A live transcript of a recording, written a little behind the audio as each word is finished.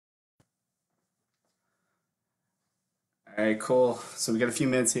All right, cool. So we got a few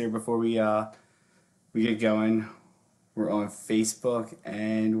minutes here before we get going. We're on Facebook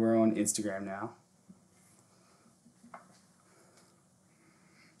and we're on Instagram now.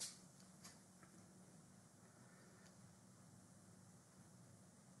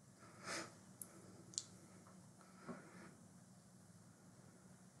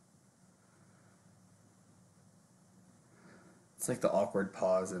 It's like the awkward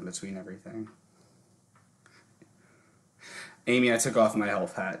pause in between everything. Amy, I took off my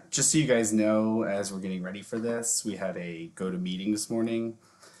health hat. Just so you guys know, as we're getting ready for this, we had a go to meeting this morning,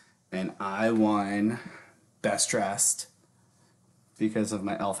 and I won best dressed because of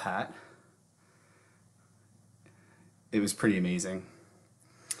my elf hat. It was pretty amazing.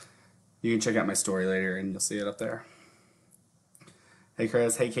 You can check out my story later and you'll see it up there. Hey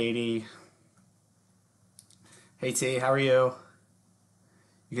Chris, hey Katie. Hey T, how are you?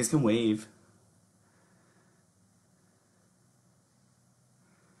 You guys can wave.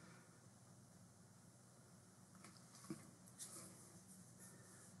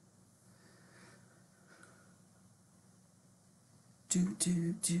 Do,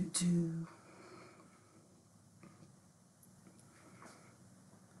 do, do, do.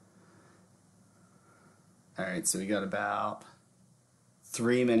 All right, so we got about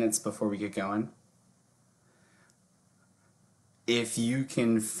 3 minutes before we get going. If you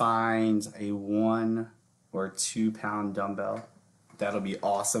can find a 1 or 2 pound dumbbell, that'll be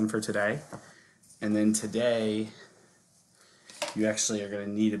awesome for today. And then today, you actually are going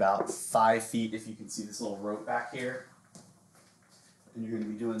to need about 5 feet, if you can see this little rope back here. And you're going to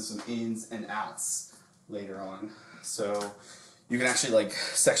be doing some ins and outs later on. So you can actually like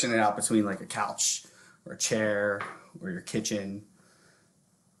section it out between like a couch or a chair or your kitchen.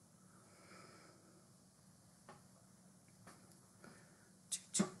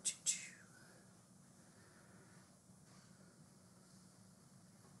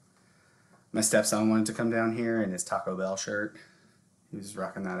 My stepson wanted to come down here in his Taco Bell shirt. He was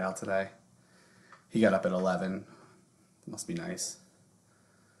rocking that out today. He got up at 11. Must be nice.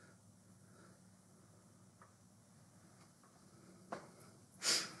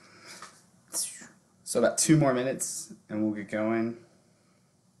 So about 2 more minutes and we'll get going.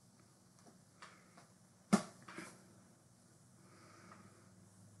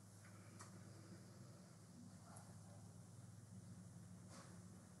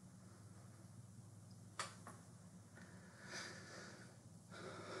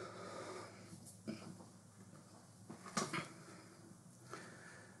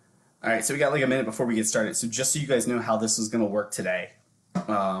 All right, so we got like a minute before we get started. So just so you guys know how this is going to work today,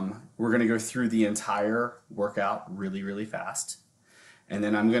 we're going to go through the entire workout really, really fast. And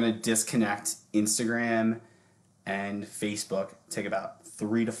then I'm going to disconnect Instagram and Facebook. Take about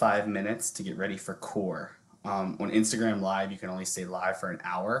 3 to 5 minutes to get ready for core. On Instagram Live, you can only stay live for an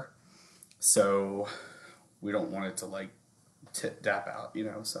hour. So we don't want it to like dap out, you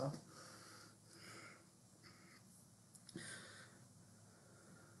know, so.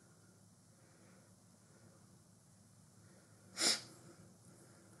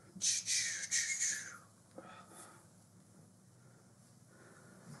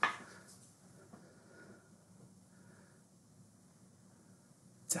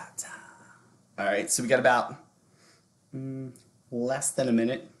 All right, so we got about less than a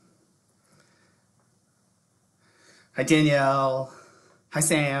minute. Hi, Danielle. Hi,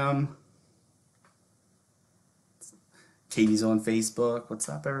 Sam. Katie's on Facebook. What's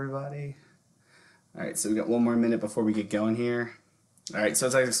up, everybody? All right, so we got 1 more minute before we get going here. All right, so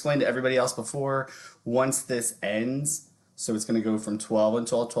as I explained to everybody else before, once this ends, so it's going to go from 12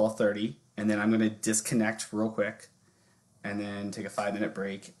 until 12:30, and then I'm going to disconnect real quick, and then take a 5-minute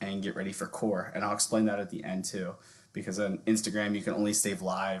break and get ready for core. And I'll explain that at the end too, because on Instagram you can only stay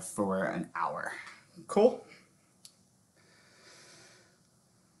live for an hour. Cool?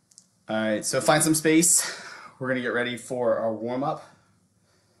 All right, so find some space. We're gonna get ready for our warm-up.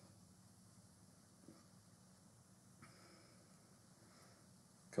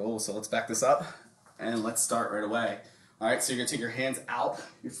 Cool, so let's back this up and let's start right away. All right, so you're gonna take your hands out,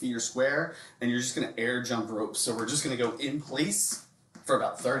 your feet are square, and you're just gonna air jump rope. So we're just gonna go in place for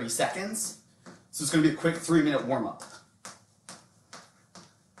about 30 seconds. So it's gonna be a quick 3-minute warm up.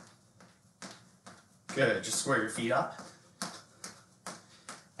 Good, just square your feet up.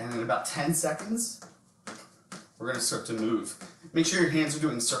 And in about 10 seconds, we're gonna start to move. Make sure your hands are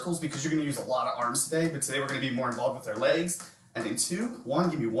doing circles because you're gonna use a lot of arms today, but today we're gonna be more involved with our legs. And in 2, 1,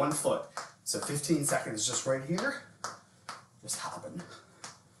 give me 1 foot. So 15 seconds just right here. Just hopping.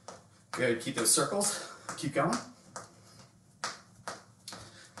 Good, keep those circles. Keep going.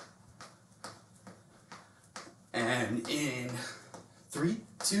 And And in 3,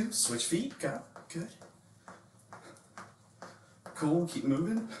 2, switch feet, go, good. Cool, keep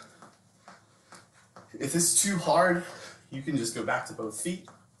moving. If this is too hard, you can just go back to both feet.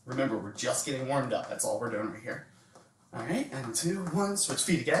 Remember, we're just getting warmed up. That's all we're doing right here. All right, and 2, 1, switch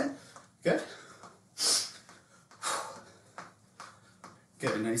feet again. Good.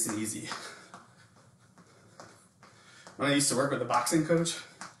 Good, nice and easy. When I used to work with a boxing coach,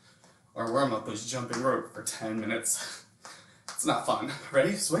 our warm-up was jumping rope for 10 minutes. It's not fun.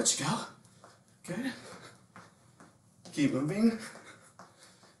 Ready? Switch, go. Good. Keep moving.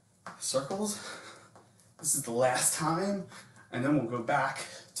 Circles. This is the last time, and then we'll go back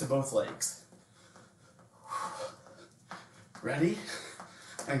to both legs. Ready?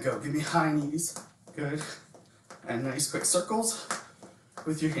 And go. Give me high knees. Good. And nice quick circles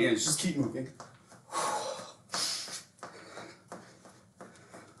with your hands. Just keep moving.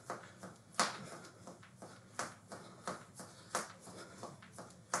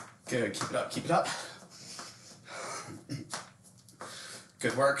 Good. Keep it up. Keep it up.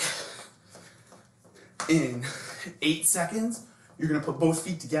 Good work. In 8 seconds, you're going to put both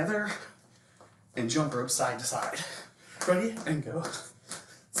feet together and jump rope side to side. Ready? And go.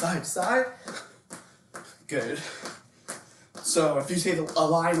 Side to side. Good. So if you take a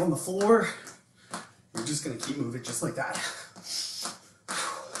line on the floor, you're just going to keep moving just like that.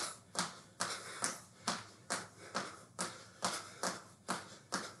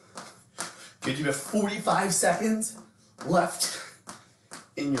 Good. You have 45 seconds left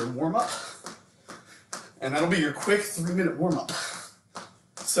in your warm-up. And that'll be your quick 3-minute warm-up.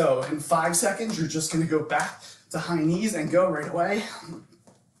 So in 5 seconds, you're just going to go back to high knees and go right away.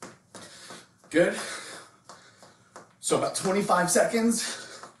 Good. So about 25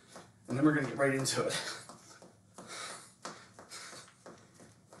 seconds, and then we're going to get right into it.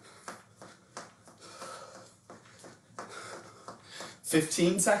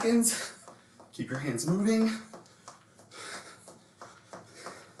 "15 seconds. Keep your hands moving.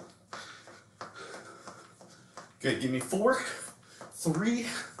 Good, give me 4, 3,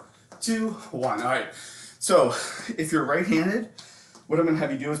 2, 1. All right, so if you're right-handed, what I'm gonna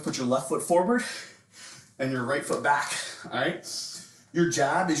have you do is put your left foot forward and your right foot back, all right? Your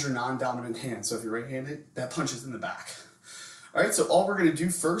jab is your non-dominant hand, so if you're right-handed, that punches in the back. All right, so all we're gonna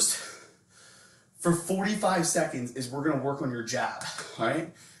do first for 45 seconds is we're gonna work on your jab, all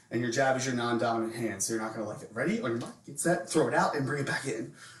right? And your jab is your non-dominant hand, so you're not gonna like it. Ready? On your mark, get set, throw it out and bring it back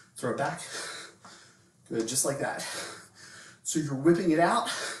in. Throw it back. Good, just like that. So you're whipping it out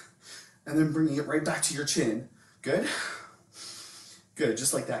and then bringing it right back to your chin. Good? Good,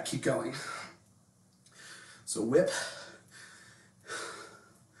 just like that. Keep going. So whip.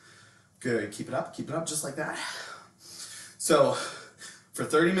 Good, keep it up, just like that. So for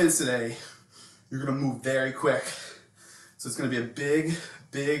 30 minutes today, you're gonna move very quick. So it's gonna be a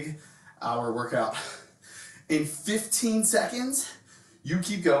big hour workout. In 15 seconds, you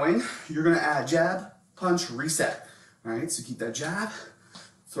keep going. You're gonna add jab, punch, reset. All right, so keep that jab,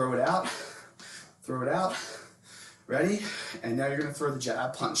 throw it out, ready? And now you're gonna throw the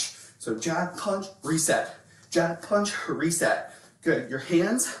jab, punch. So jab, punch, reset. Jab, punch, reset. Good, your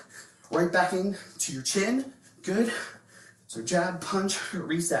hands right back in to your chin, good. So jab, punch,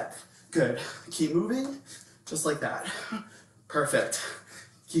 reset. Good, keep moving, just like that. Perfect,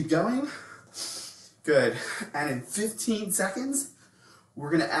 keep going. Good, and in 15 seconds, we're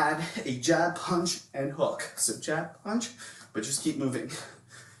gonna add a jab, punch, and hook. So jab, punch, but just keep moving.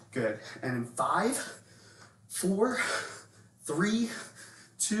 Good, and in 5, 4, 3,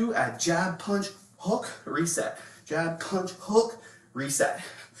 2, add jab, punch, hook, reset. Jab, punch, hook, reset.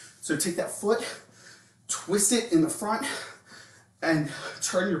 So take that foot, twist it in the front, and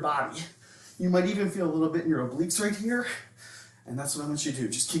turn your body. You might even feel a little bit in your obliques right here, and that's what I want you to do.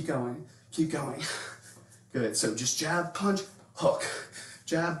 Just keep going, keep going. Good, so just jab, punch, hook.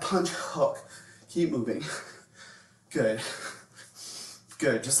 Jab, punch, hook. Keep moving. Good.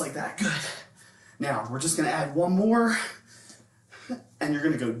 Good, just like that, good. Now, we're just gonna add one more, and you're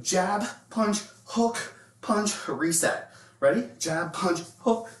gonna go jab, punch, hook, punch, reset. Ready? Jab, punch,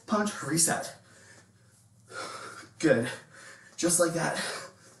 hook, punch, reset. Good, just like that.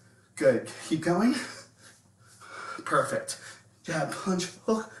 Good, keep going. Perfect. Jab, punch,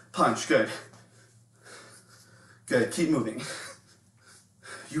 hook, punch, good. Good, keep moving.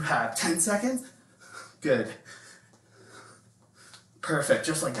 You have 10 seconds. Good. Perfect,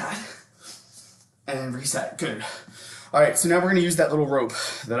 just like that. And reset, good. All right, so now we're gonna use that little rope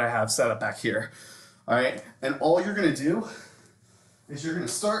that I have set up back here. All right, and all you're gonna do is you're gonna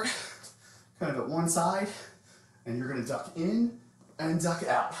start kind of at one side, and you're gonna duck in and duck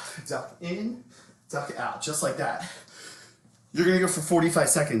out. Duck in, duck it out, just like that. You're gonna go for 45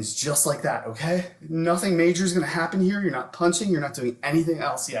 seconds, just like that, okay? Nothing major is gonna happen here. You're not punching, you're not doing anything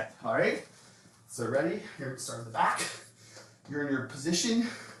else yet, all right? So ready? You're gonna start at the back. You're in your position.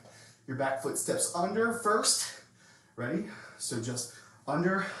 Your back foot steps under first. Ready? So just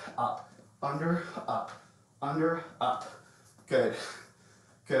under, up, under, up, under, up. Good,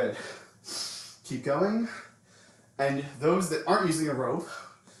 good. Keep going. And those that aren't using a rope,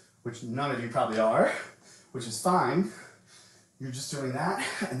 which none of you probably are, which is fine, you're just doing that,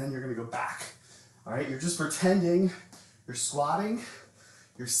 and then you're gonna go back. All right, you're just pretending you're squatting,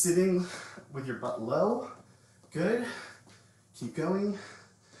 you're sitting with your butt low. Good, keep going.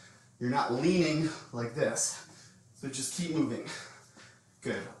 You're not leaning like this, so just keep moving.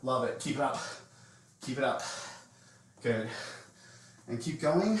 Good, love it, keep it up, keep it up. Good, and keep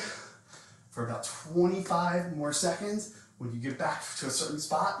going for about 25 more seconds. When you get back to a certain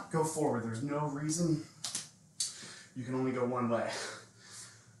spot, go forward. There's no reason. You can only go one way.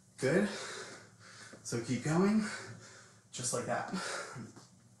 Good. So keep going, just like that.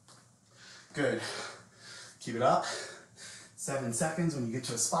 Good. Keep it up. 7 seconds. When you get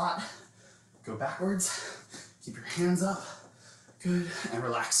to a spot, go backwards. Keep your hands up. Good. And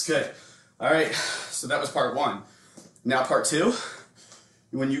relax. Good. All right. So that was part one. Now part two.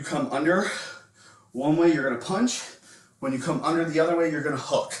 When you come under one way, you're going to punch. When you come under the other way, you're going to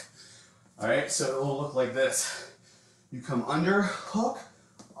hook. All right. So it will look like this. You come under, hook,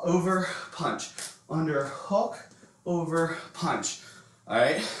 over, punch. Under, hook, over, punch. All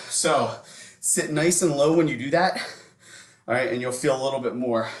right, so sit nice and low when you do that. All right, and you'll feel a little bit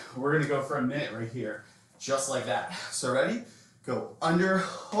more. We're gonna go for a minute right here, just like that. So ready? Go under,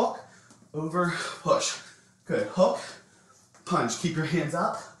 hook, over, push. Good, hook, punch. Keep your hands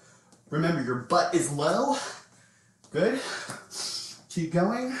up. Remember, your butt is low. Good. Keep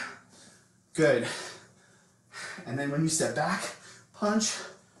going. Good. And then when you step back, punch,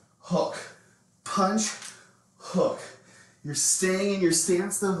 hook, punch, hook. You're staying in your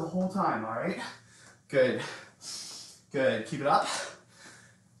stance though the whole time, all right? Good, good, keep it up.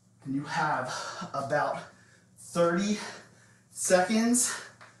 And you have about 30 seconds,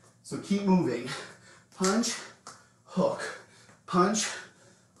 so keep moving. Punch, hook, punch,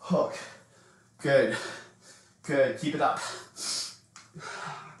 hook. Good, good, keep it up.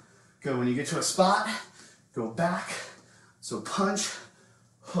 Good, when you get to a spot, go back, so punch,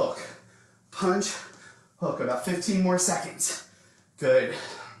 hook, about 15 more seconds. Good.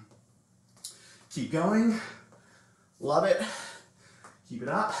 Keep going, love it, keep it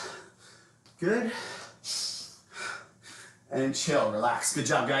up, good. And chill, relax, good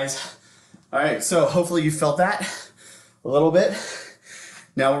job guys. All right, so hopefully you felt that a little bit.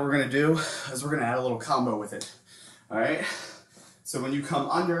 Now what we're gonna do is we're gonna add a little combo with it, all right? So when you come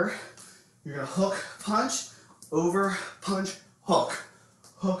under, you're gonna hook, punch, over, punch, hook,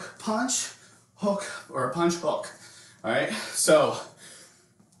 punch, hook, or punch, hook. All right, so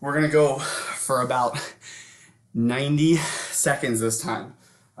we're gonna go for about 90 seconds this time.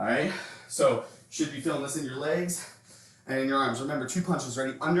 All right, so you should be feeling this in your legs and in your arms. Remember, 2 punches.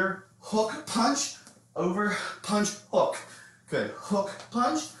 Ready? Under, hook, punch, over, punch, hook. Good. Hook,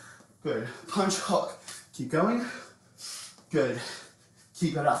 punch. Good. Punch, hook. Keep going. Good.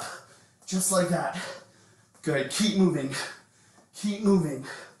 Keep it up. Just like that. Good. Keep moving. Keep moving.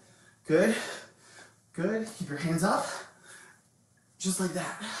 Good. Good. Keep your hands up. Just like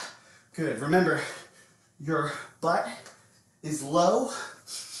that. Good. Remember, your butt is low.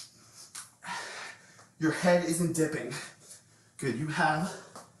 Your head isn't dipping. Good. You have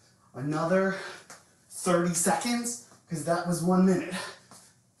another 30 seconds because that was 1 minute.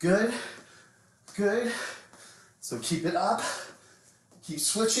 Good. Good. So keep it up. Keep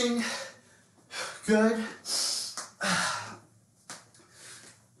switching. Good.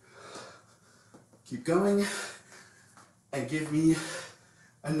 Keep going. And give me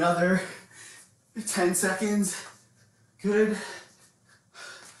another 10 seconds. Good.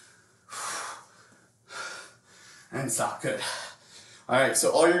 And stop. Good. All right,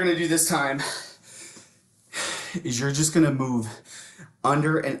 so all you're gonna do this time is you're just gonna move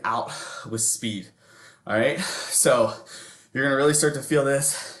under and out with speed. All right, so you're gonna really start to feel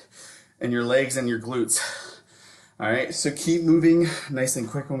this in your legs and your glutes. All right, so keep moving nice and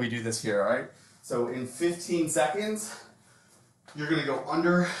quick when we do this here, all right? So in 15 seconds, you're gonna go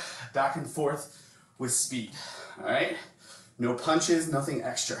under, back and forth with speed, all right? No punches, nothing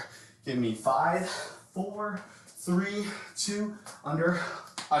extra. Give me 5, 4, 3, 2, under,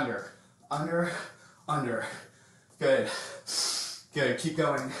 under, under, under. Good, good, keep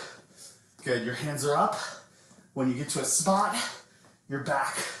going. Good, your hands are up. When you get to a spot, you're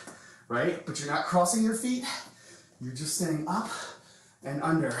back. right? But you're not crossing your feet. You're just staying up and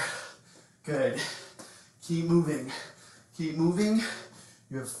under. Good. Keep moving. Keep moving.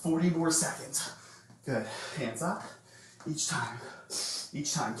 You have 40 more seconds. Good. Hands up. Each time.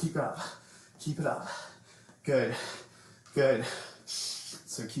 Each time. Keep it up. Keep it up. Good. Good.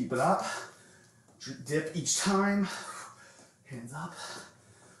 So keep it up. Dip each time. Hands up.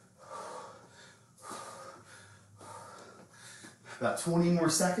 About 20 more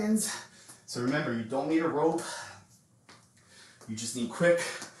seconds. So remember, you don't need a rope. You just need quick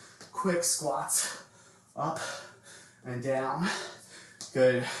squats. Up and down.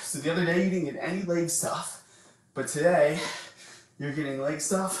 Good. So the other day you didn't get any leg stuff, but today you're getting leg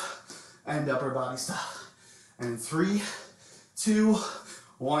stuff and upper body stuff. And 3, 2,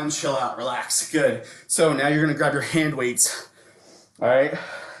 1, chill out, relax. Good. So now you're gonna grab your hand weights. All right.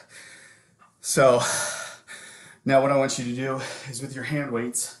 So now what I want you to do is with your hand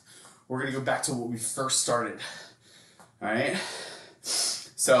weights, we're gonna go back to what we first started. All right.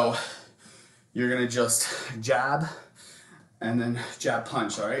 So you're gonna just jab and then jab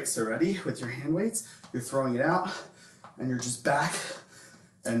punch, all right? So ready? With your hand weights, you're throwing it out and you're just back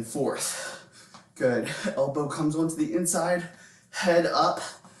and forth. Good. Elbow comes onto the inside, head up,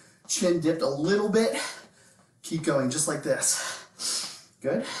 chin dipped a little bit. Keep going just like this.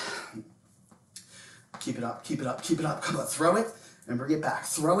 Good. Keep it up, keep it up, keep it up. Come on, throw it and bring it back.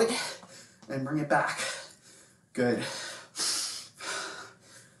 Throw it and bring it back. Good.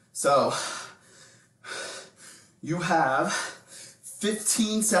 So, you have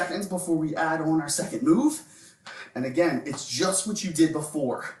 15 seconds before we add on our second move. And again, it's just what you did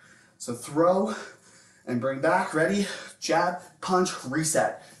before. So throw and bring back. Ready? Jab, punch,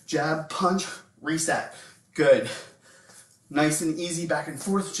 reset. Jab, punch, reset. Good. Nice and easy back and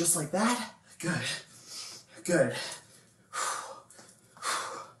forth, just like that. Good. Good.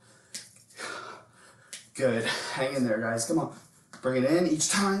 Good. Hang in there, guys. Come on. Bring it in each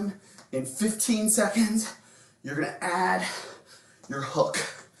time. In 15 seconds, you're gonna add your hook.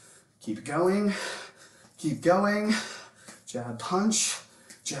 Keep going. Keep going. Jab, punch.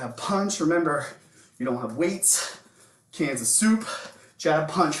 Jab, punch. Remember, you don't have weights. Cans of soup. Jab,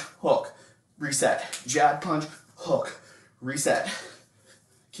 punch, hook. Reset. Jab, punch, hook. Reset.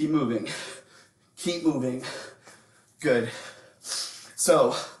 Keep moving. Keep moving. Good.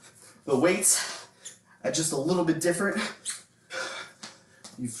 So, the weights are just a little bit different.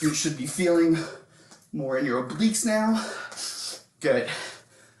 You should be feeling more in your obliques now. Good.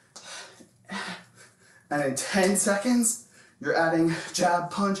 And in 10 seconds, you're adding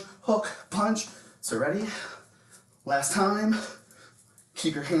jab, punch, hook, punch. So ready? Last time.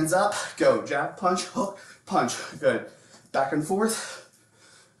 Keep your hands up. Go. Jab, punch, hook, punch. Good. Back and forth.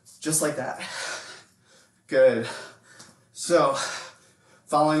 Just like that. Good. So,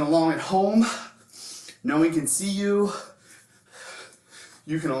 following along at home, no one can see you.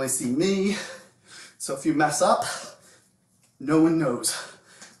 You can only see me. So if you mess up, no one knows.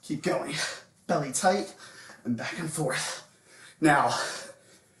 Keep going. Belly tight and back and forth. Now,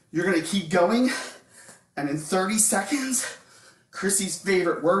 you're gonna keep going, and in 30 seconds, Chrissy's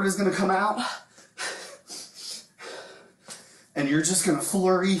favorite word is gonna come out. And you're just gonna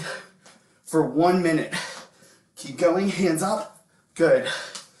flurry for 1 minute. Keep going, hands up. Good.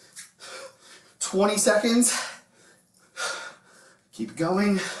 20 seconds. Keep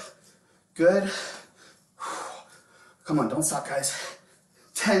going. Good. Come on, don't stop, guys.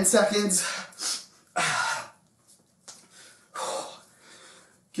 10 seconds.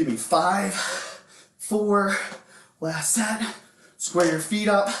 Give me 5, 4, last set. Square your feet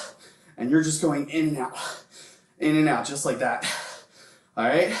up, and you're just going in and out, just like that. All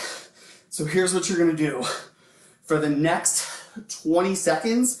right? So here's what you're gonna do. For the next 20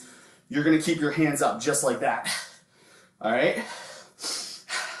 seconds, you're gonna keep your hands up, just like that. All right?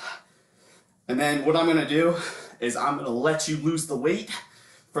 And then what I'm gonna do is I'm gonna let you lose the weight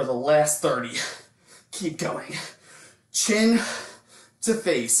for the last 30. Keep going. Chin to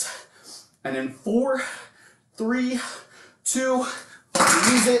face. And in 4, 3, 2,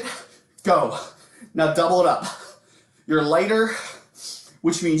 use it, go. Now double it up. You're lighter,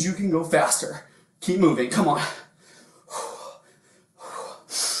 which means you can go faster. Keep moving, come on.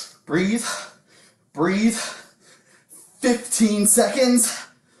 Breathe, breathe. 15 seconds.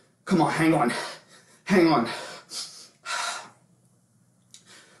 Come on, hang on, hang on.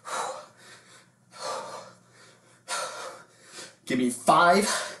 Give me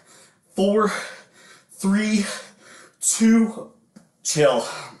 5, 4, 3, 2, chill.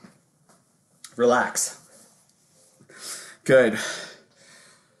 Relax. Good.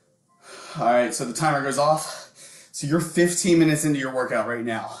 All right, so the timer goes off. So you're 15 minutes into your workout right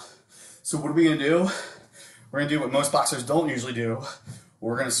now. So what are we gonna do? We're gonna do what most boxers don't usually do.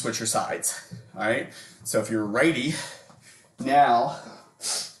 We're gonna switch your sides, all right? So if you're righty, now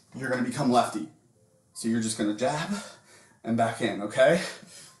you're gonna become lefty. So you're just gonna jab and back in, okay?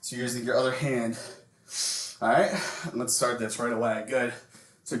 So you're using your other hand, all right? And let's start this right away, good.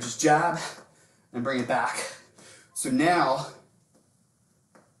 So just jab and bring it back. So now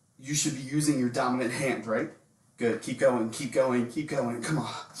you should be using your dominant hand, right? Good, keep going, keep going, keep going, come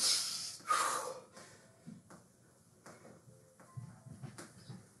on.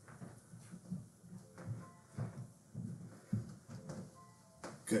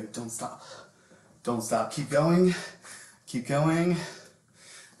 Good, don't stop. Don't stop, keep going, keep going.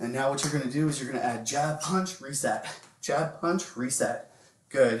 And now what you're gonna do is you're gonna add jab, punch, reset. Jab, punch, reset.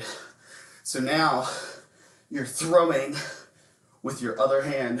 Good. So now you're throwing with your other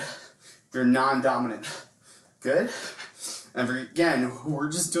hand. You're non-dominant. Good? And again, we're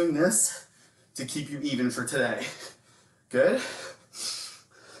just doing this to keep you even for today. Good?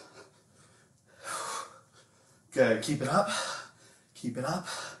 Good, keep it up. Keep it up.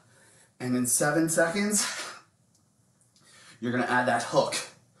 And in 7 seconds, you're gonna add that hook.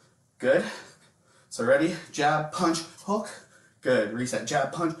 Good? So ready? Jab, punch, hook. Good, reset.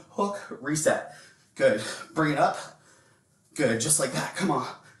 Jab, punch, hook, reset. Good, bring it up. Good, just like that, come on.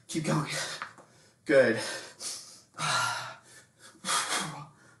 Keep going. Good.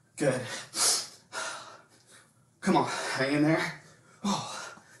 Good. Come on, hang in there.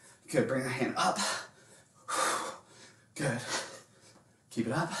 Good, bring the hand up. Good. Keep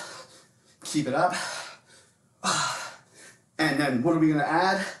it up. Keep it up. And then what are we gonna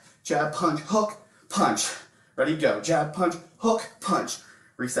add? Jab, punch, hook, punch. Ready, go. Jab, punch, hook, punch.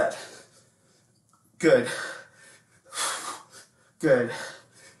 Reset. Good. Good.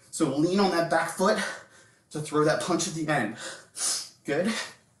 So lean on that back foot to throw that punch at the end. Good.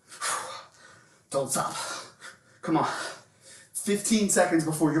 Don't stop. Come on. 15 seconds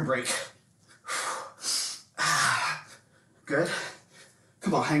before your break. Good.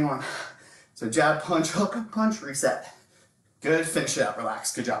 Come on, hang on. So jab, punch, hook, punch, reset. Good, finish it out,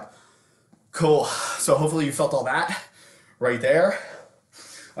 relax, good job. Cool, so hopefully you felt all that right there.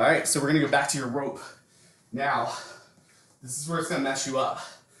 All right, so we're gonna go back to your rope. Now, this is where it's gonna mess you up.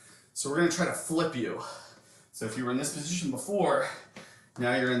 So we're gonna try to flip you. So if you were in this position before,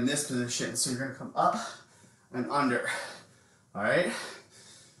 now you're in this position. So you're gonna come up and under, all right?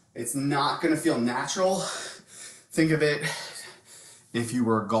 It's not gonna feel natural. Think of it, if you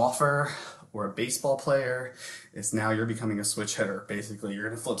were a golfer or a baseball player, it's now you're becoming a switch hitter. Basically, you're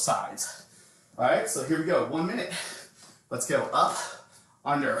gonna flip sides. All right, so here we go, 1 minute. Let's go up,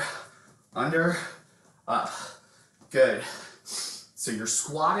 under, up. Good. So you're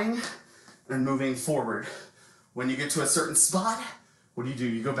squatting and moving forward. When you get to a certain spot, what do?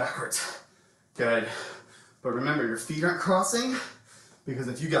 You go backwards. Good. But remember, your feet aren't crossing, because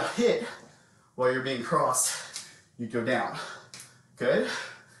if you got hit while you're being crossed, you'd go down. Good.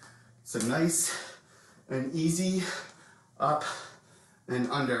 So nice and easy, up and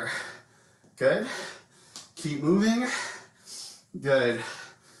under. Good. Keep moving. Good.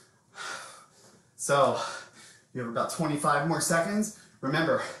 So you have about 25 more seconds.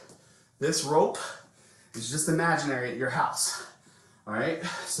 Remember, this rope is just imaginary at your house. All right,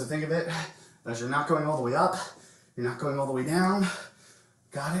 so think of it as you're not going all the way up, you're not going all the way down.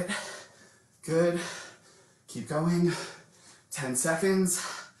 Got it? Good. Keep going. 10 seconds.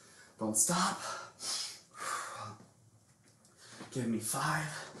 Don't stop. Give me 5,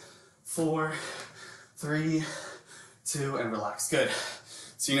 4, 3, 2, and relax. Good.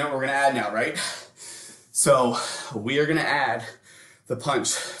 So you know what we're gonna add now, right? So we are gonna add the punch.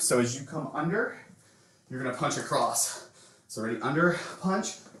 So as you come under, you're gonna punch across. So ready? Under,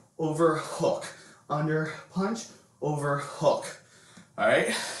 punch, over, hook. Under, punch, over, hook. All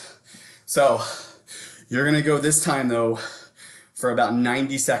right? So you're gonna go this time though for about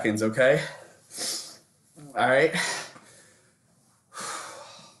 90 seconds, okay? All right?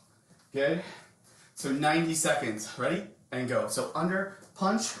 Good. So 90 seconds. Ready? And go. So under,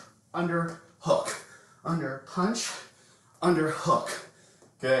 punch, under, hook. Under, punch, under, hook.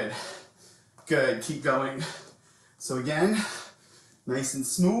 Good. Good. Keep going. So again, nice and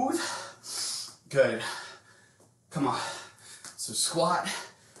smooth. Good. Come on. So squat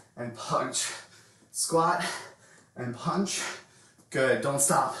and punch. Squat and punch. Good. Don't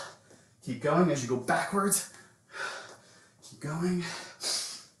stop. Keep going as you go backwards. Keep going.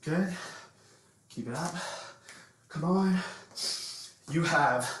 Good. Keep it up. Come on. You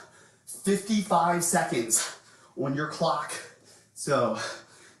have 55 seconds on your clock. So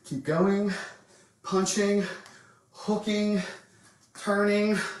keep going, punching, hooking,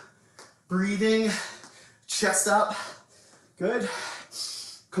 turning. Breathing, chest up. Good.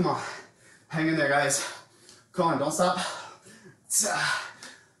 Come on. Hang in there, guys. Come on, don't stop.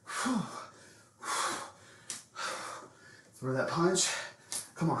 Throw that punch.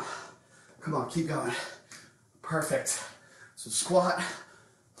 Come on. Come on, keep going. Perfect. So squat,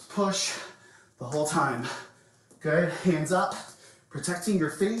 push the whole time. Good. Hands up, protecting your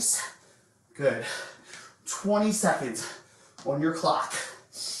face. Good. 20 seconds on your clock.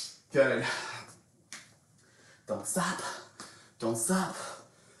 Good. Don't stop. Don't stop.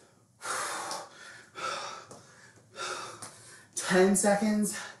 10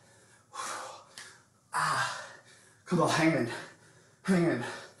 seconds. Come on, hang in. Hang in.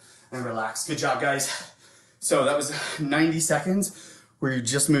 And relax. Good job, guys. So that was 90 seconds where you're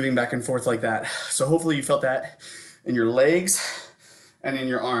just moving back and forth like that. So hopefully you felt that in your legs and in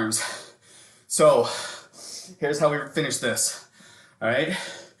your arms. So here's how we finish this. All right.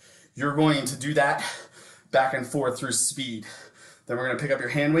 You're going to do that back and forth through speed. Then we're going to pick up your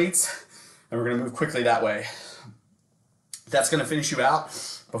hand weights and we're going to move quickly that way. That's going to finish you out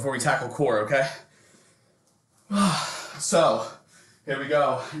before we tackle core, okay? So here we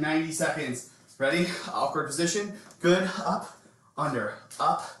go. 90 seconds. Ready? Awkward position. Good. Up, under,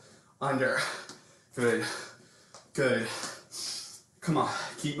 up, under. Good. Good. Come on.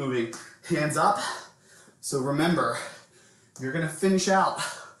 Keep moving. Hands up. So remember, you're going to finish out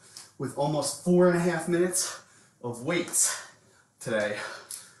with almost 4.5 minutes of weights today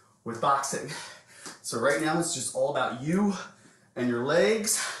with boxing. So right now it's just all about you and your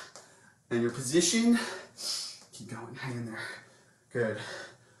legs and your position. Keep going, hang in there. Good,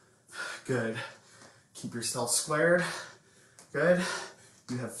 good. Keep yourself squared. Good.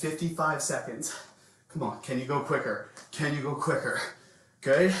 You have 55 seconds. Come on, can you go quicker? Can you go quicker?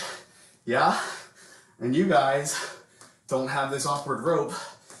 Good, yeah? And you guys don't have this awkward rope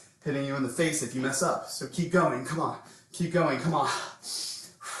hitting you in the face if you mess up. So keep going, come on. Keep going, come on.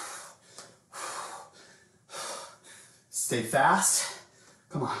 Stay fast.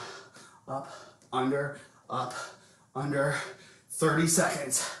 Come on. Up, under, 30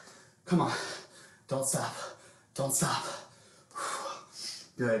 seconds. Come on. Don't stop. Don't stop.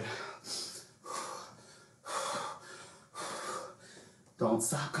 Good. Don't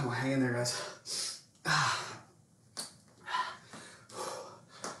stop. Come on, hang in there, guys.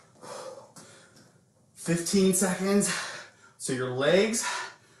 15 seconds. So your legs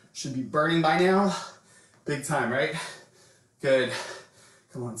should be burning by now. Big time, right? Good.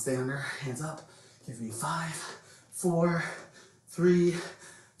 Come on, stay under. Hands up. Give me 5, 4, 3,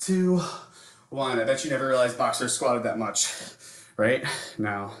 2, 1. I bet you never realized boxers squatted that much, right?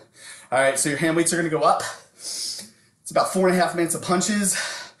 No. All right, so your hand weights are going to go up. It's about 4.5 minutes of punches.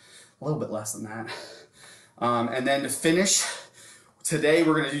 A little bit less than that. And then to finish, today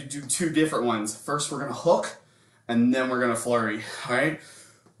we're going to do 2 different ones. First, we're going to hook, and then we're going to flurry, all right?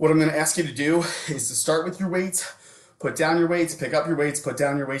 What I'm going to ask you to do is to start with your weights, put down your weights, pick up your weights, put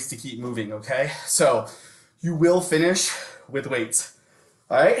down your weights to keep moving, okay? So you will finish with weights,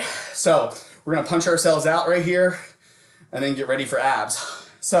 all right? So we're going to punch ourselves out right here and then get ready for abs.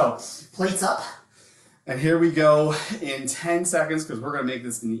 So plates up, and here we go in 10 seconds because we're going to make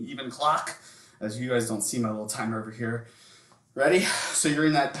this an even clock, as you guys don't see my little timer over here. Ready? So you're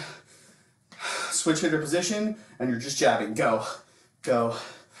in that switch hitter position and you're just jabbing. Go, go.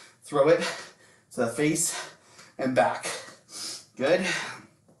 Throw it to the face and back. Good.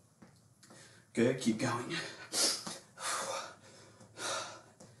 Good, keep going.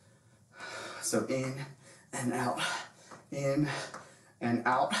 So in and out, in and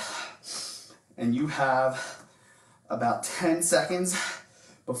out. And you have about 10 seconds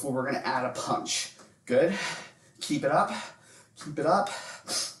before we're gonna add a punch. Good, keep it up, keep it up.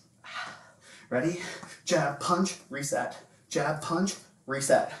 Ready? Jab, punch, reset. Jab, punch,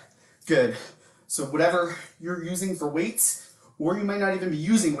 reset. Good. So whatever you're using for weights, or you might not even be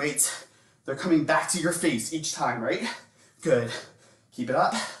using weights, they're coming back to your face each time, right? Good. Keep it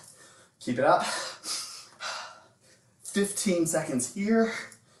up. Keep it up. 15 seconds here.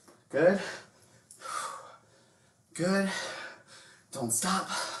 Good. Good. Don't stop.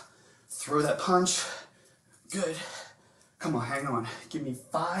 Throw that punch. Good. Come on, hang on. Give me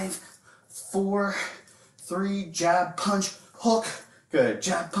 5, 4, 3, jab, punch, hook. Good.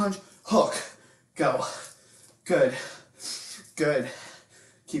 Jab, punch, hook. Go. Good. Good.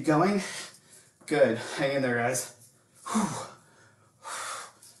 Keep going. Good. Hang in there, guys.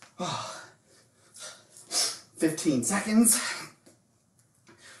 15 seconds.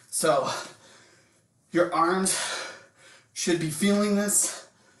 So your arms should be feeling this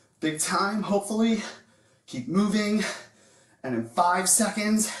big time, hopefully. Keep moving. And in 5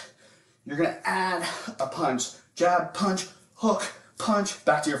 seconds, you're gonna add a punch. Jab, punch, hook, punch,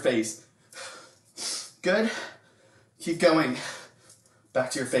 back to your face. Good. Keep going.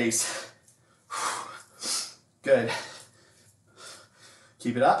 Back to your face. Good.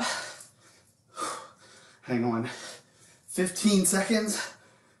 Keep it up. Hang on. 15 seconds.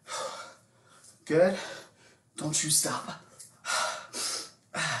 Good. Don't you stop.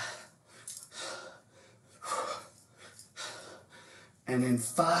 And in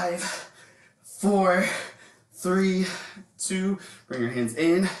 5, 4, 3, 2, bring your hands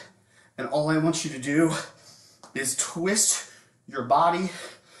in. And all I want you to do is twist your body.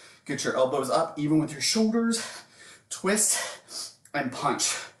 Get your elbows up even with your shoulders. Twist and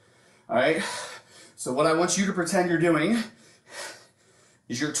punch. All right? So what I want you to pretend you're doing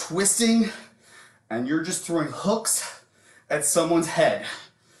is you're twisting and you're just throwing hooks at someone's head.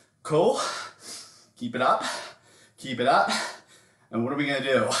 Cool? Keep it up. Keep it up. And what are we gonna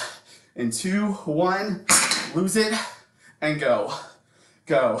do? In 2, 1, lose it and go.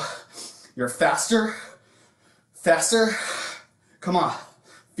 Go. You're faster. Faster. Come on.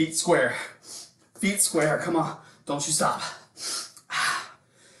 Feet square. Feet square. Come on. Don't you stop.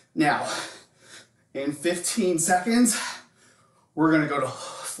 Now, in 15 seconds, we're gonna go to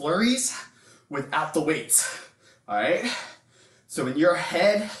flurries without the weights. All right? So in your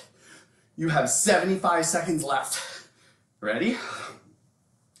head, you have 75 seconds left. Ready?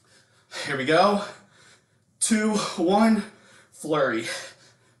 Here we go. 2, 1, flurry.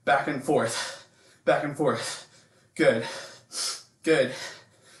 Back and forth. Back and forth. Good. Good.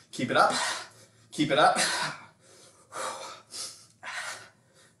 Keep it up. Keep it up.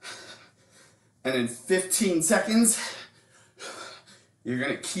 And in 15 seconds, you're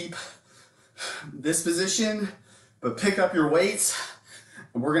gonna keep this position, but pick up your weights,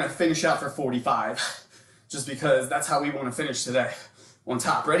 and we're gonna finish out for 45. Just because that's how we want to finish today. On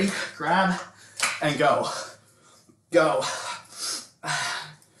top, ready? Grab and go. Go.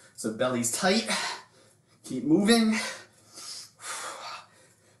 So belly's tight. Keep moving.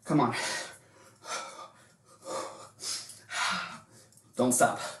 Come on. Don't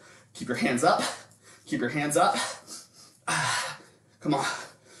stop. Keep your hands up. Keep your hands up. Come on.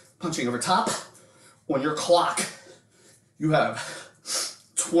 Punching over top. On your clock, you have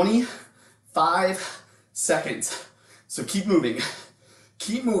 25 seconds. So keep moving.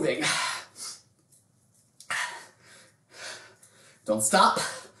 Keep moving. Don't stop.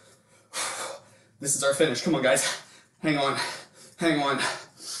 This is our finish. Come on, guys. Hang on. Hang on.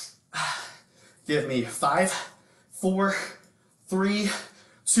 Give me 5, 4, 3,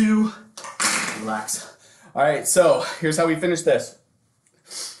 2, relax. All right, so here's how we finish this.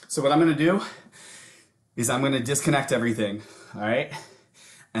 So what I'm gonna do is I'm gonna disconnect everything, all right?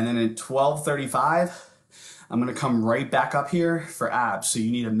 And then at 12:35, I'm gonna come right back up here for abs. So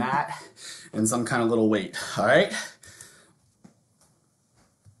you need a mat and some kind of little weight, all right?